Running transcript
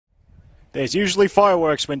There's usually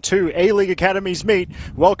fireworks when two A-League academies meet.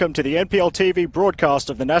 Welcome to the NPL TV broadcast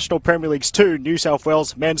of the National Premier League's 2 New South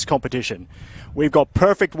Wales men's competition. We've got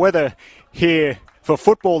perfect weather here for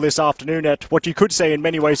football this afternoon at what you could say in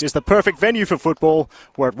many ways is the perfect venue for football.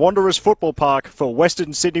 We're at Wanderers Football Park for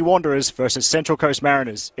Western Sydney Wanderers versus Central Coast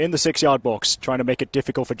Mariners in the 6-yard box, trying to make it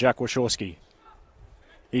difficult for Jack Wachowski.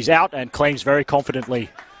 He's out and claims very confidently.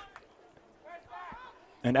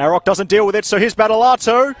 And Arok doesn't deal with it, so here's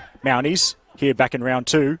Battalato. Mounties here back in round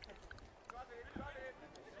 2.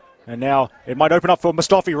 And now it might open up for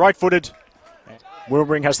Mustafi, right-footed.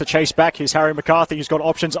 Wilmering has to chase back. Here's Harry McCarthy, who's got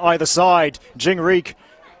options either side. Jing Reek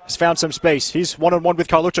has found some space. He's one-on-one with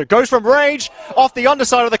Carluccio. Goes from range, off the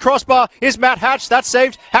underside of the crossbar. Here's Matt Hatch, that's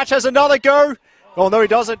saved. Hatch has another go. Oh, no, he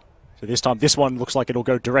doesn't. So this time, this one looks like it'll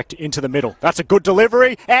go direct into the middle. That's a good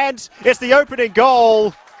delivery, and it's the opening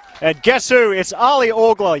goal. And guess who? It's Ali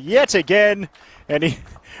Orgler yet again. And he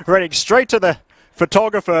running straight to the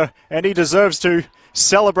photographer, and he deserves to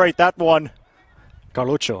celebrate that one.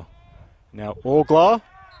 Carluccio. Now Orgler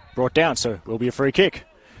brought down, so it will be a free kick.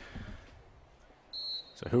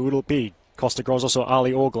 So who will it be? Costa Grozos or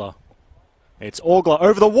Ali Orgler? It's Orgler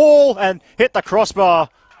over the wall and hit the crossbar.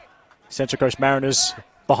 Central Coast Mariners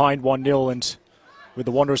behind 1-0 and with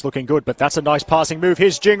the Wanderers looking good, but that's a nice passing move.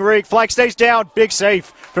 Here's Jing Reek, flag stays down, big save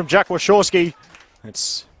from Jack Wachowski.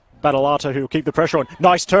 It's Battalato who will keep the pressure on.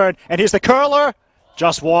 Nice turn, and here's the curler,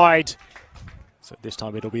 just wide. So this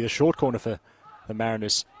time it'll be the short corner for the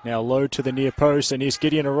Mariners. Now low to the near post, and here's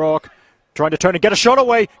Gideon Arok trying to turn and get a shot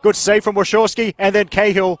away. Good save from Wachowski, and then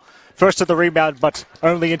Cahill first to the rebound, but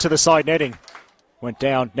only into the side netting. Went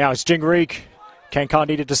down. Now it's Jing Reek. Kankar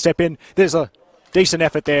needed to step in. There's a decent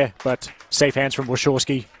effort there, but safe hands from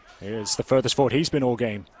Wachowski. It's the furthest forward he's been all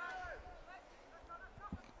game.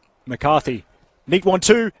 McCarthy. Neat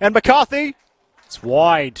 1-2, and McCarthy. It's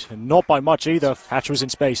wide, and not by much either. Hatch was in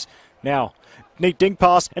space. Now, neat dink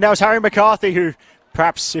pass, and now it's Harry McCarthy, who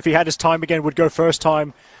perhaps, if he had his time again, would go first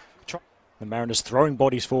time. The Mariners throwing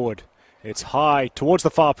bodies forward. It's high towards the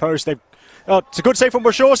far post. It's a good save from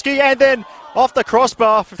Wachowski, and then off the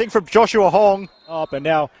crossbar, I think from Joshua Hong. Up, and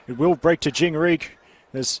now it will break to Jing Reek.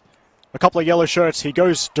 There's a couple of yellow shirts. He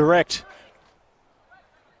goes direct.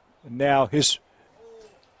 And now here's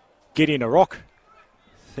Gideon Arok.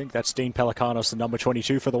 I think that's Dean Pelikanos, the number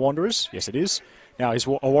 22 for the Wanderers. Yes, it is. Now here's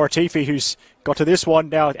Awaratifi, who's got to this one.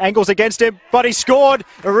 Now angles against him, but he scored.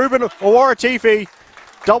 Ruben Awaratifi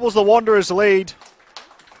doubles the Wanderers' lead.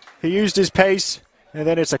 He used his pace, and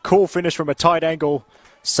then it's a cool finish from a tight angle.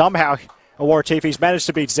 Somehow Awaratifi's managed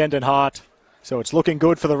to beat Zenden Hart. So it's looking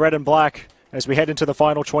good for the red and black as we head into the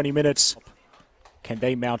final 20 minutes. Can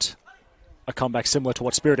they mount a comeback similar to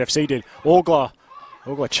what Spirit FC did? Orgler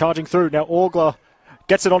charging through. Now Orgler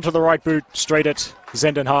gets it onto the right boot, straight at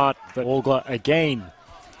Zenden Hart, but Orgler again.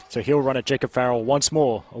 So he'll run at Jacob Farrell once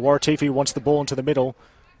more. Awaratifi wants the ball into the middle.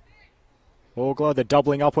 Orgler, they're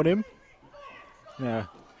doubling up on him. Yeah.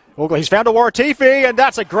 Orgler, he's found Awaratifi, and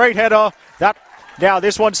that's a great header. Now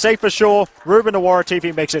this one's safe for sure. Ruben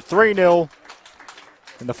Awaratifi makes it 3-0.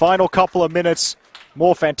 In the final couple of minutes,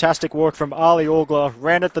 more fantastic work from Ali Orgler.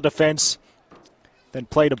 Ran at the defence, then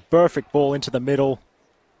played a perfect ball into the middle.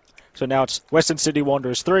 So now it's Western Sydney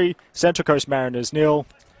Wanderers 3, Central Coast Mariners 0.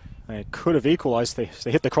 They could have equalised. They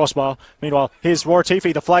hit the crossbar. Meanwhile, here's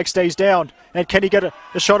Awaratifi. The flag stays down. And can he get a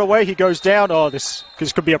shot away? He goes down. Oh, this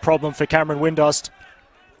could be a problem for Cameron Windust.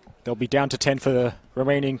 They'll be down to 10 for the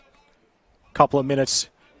remaining couple of minutes.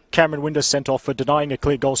 Cameron Windust sent off for denying a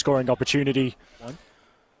clear goal-scoring opportunity.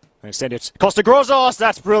 Instead, it's Costa Grozos.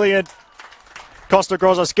 That's brilliant. Costa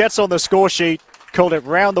Grozos gets on the score sheet, curled it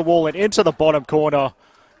round the wall and into the bottom corner.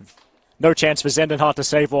 No chance for Zenden Hart to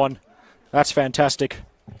save one. That's fantastic.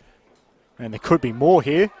 And there could be more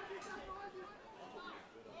here.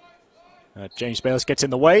 James Bayliss gets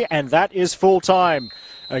in the way, and that is full time.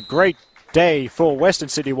 A great day for Western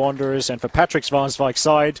Sydney Wanderers and for Patrick Svansvik's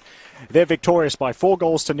side. They're victorious by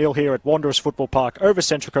 4-0 here at Wanderers Football Park over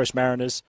Central Coast Mariners.